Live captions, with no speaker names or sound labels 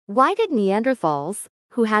Why did Neanderthals,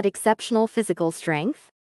 who had exceptional physical strength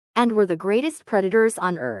and were the greatest predators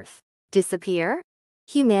on Earth, disappear?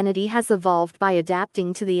 Humanity has evolved by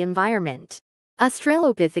adapting to the environment.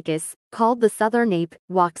 Australopithecus, called the southern ape,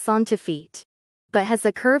 walks on 2 feet, but has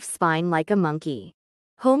a curved spine like a monkey.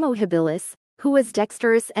 Homo habilis, who was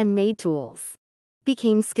dexterous and made tools,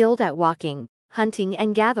 became skilled at walking, hunting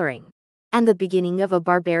and gathering. And the beginning of a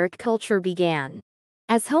barbaric culture began.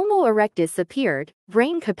 As Homo erectus appeared,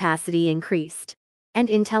 brain capacity increased, and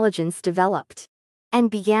intelligence developed,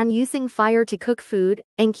 and began using fire to cook food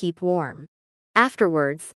and keep warm.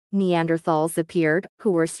 Afterwards, Neanderthals appeared,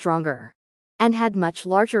 who were stronger and had much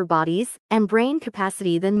larger bodies and brain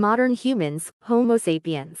capacity than modern humans, Homo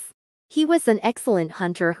sapiens. He was an excellent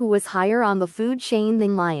hunter who was higher on the food chain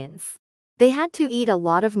than lions. They had to eat a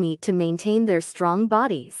lot of meat to maintain their strong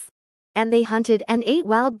bodies. And they hunted and ate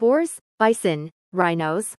wild boars, bison,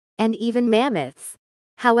 rhinos, and even mammoths.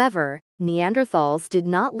 However, Neanderthals did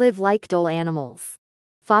not live like dull animals.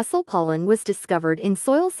 Fossil pollen was discovered in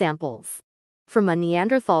soil samples from a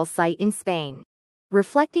Neanderthal site in Spain,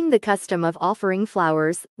 reflecting the custom of offering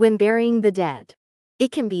flowers when burying the dead.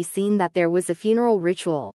 It can be seen that there was a funeral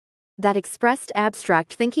ritual that expressed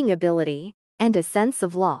abstract thinking ability and a sense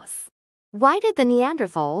of loss. Why did the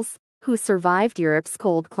Neanderthals, who survived Europe's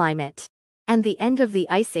cold climate and the end of the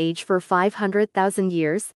Ice Age for 500,000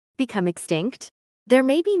 years, become extinct? There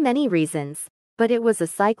may be many reasons, but it was a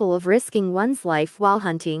cycle of risking one's life while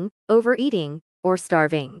hunting, overeating, or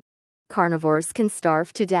starving. Carnivores can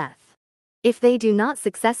starve to death if they do not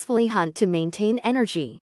successfully hunt to maintain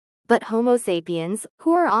energy. But Homo sapiens,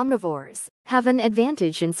 who are omnivores, have an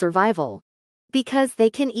advantage in survival because they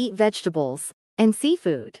can eat vegetables and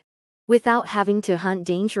seafood without having to hunt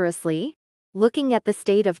dangerously. Looking at the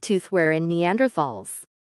state of tooth wear in Neanderthals,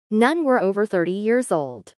 none were over 30 years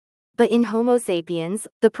old. But in Homo sapiens,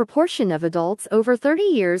 the proportion of adults over 30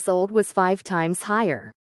 years old was 5 times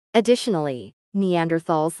higher. Additionally,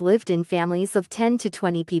 Neanderthals lived in families of 10 to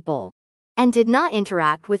 20 people and did not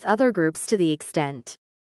interact with other groups to the extent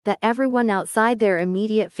that everyone outside their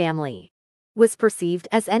immediate family was perceived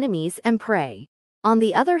as enemies and prey. On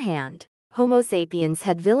the other hand, Homo sapiens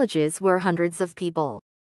had villages where hundreds of people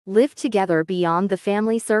lived together beyond the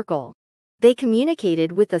family circle. They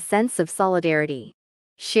communicated with a sense of solidarity,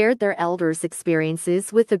 shared their elders'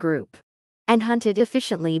 experiences with the group, and hunted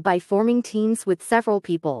efficiently by forming teams with several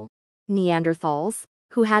people. Neanderthals,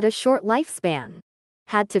 who had a short lifespan,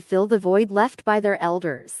 had to fill the void left by their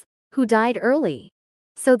elders, who died early.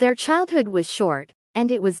 So their childhood was short, and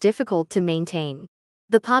it was difficult to maintain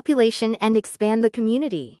the population and expand the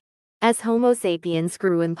community. As Homo sapiens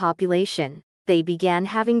grew in population, they began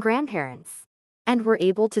having grandparents and were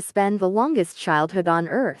able to spend the longest childhood on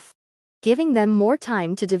Earth, giving them more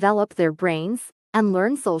time to develop their brains and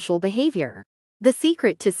learn social behavior. The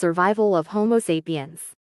secret to survival of Homo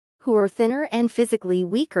sapiens, who were thinner and physically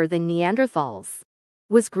weaker than Neanderthals,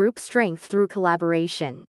 was group strength through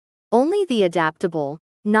collaboration. Only the adaptable,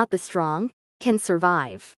 not the strong, can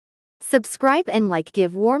survive. Subscribe and like,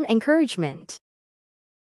 give warm encouragement.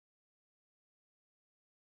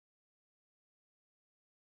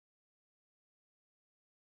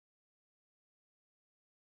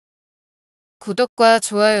 구독과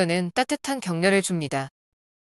좋아요는 따뜻한 격려를 줍니다.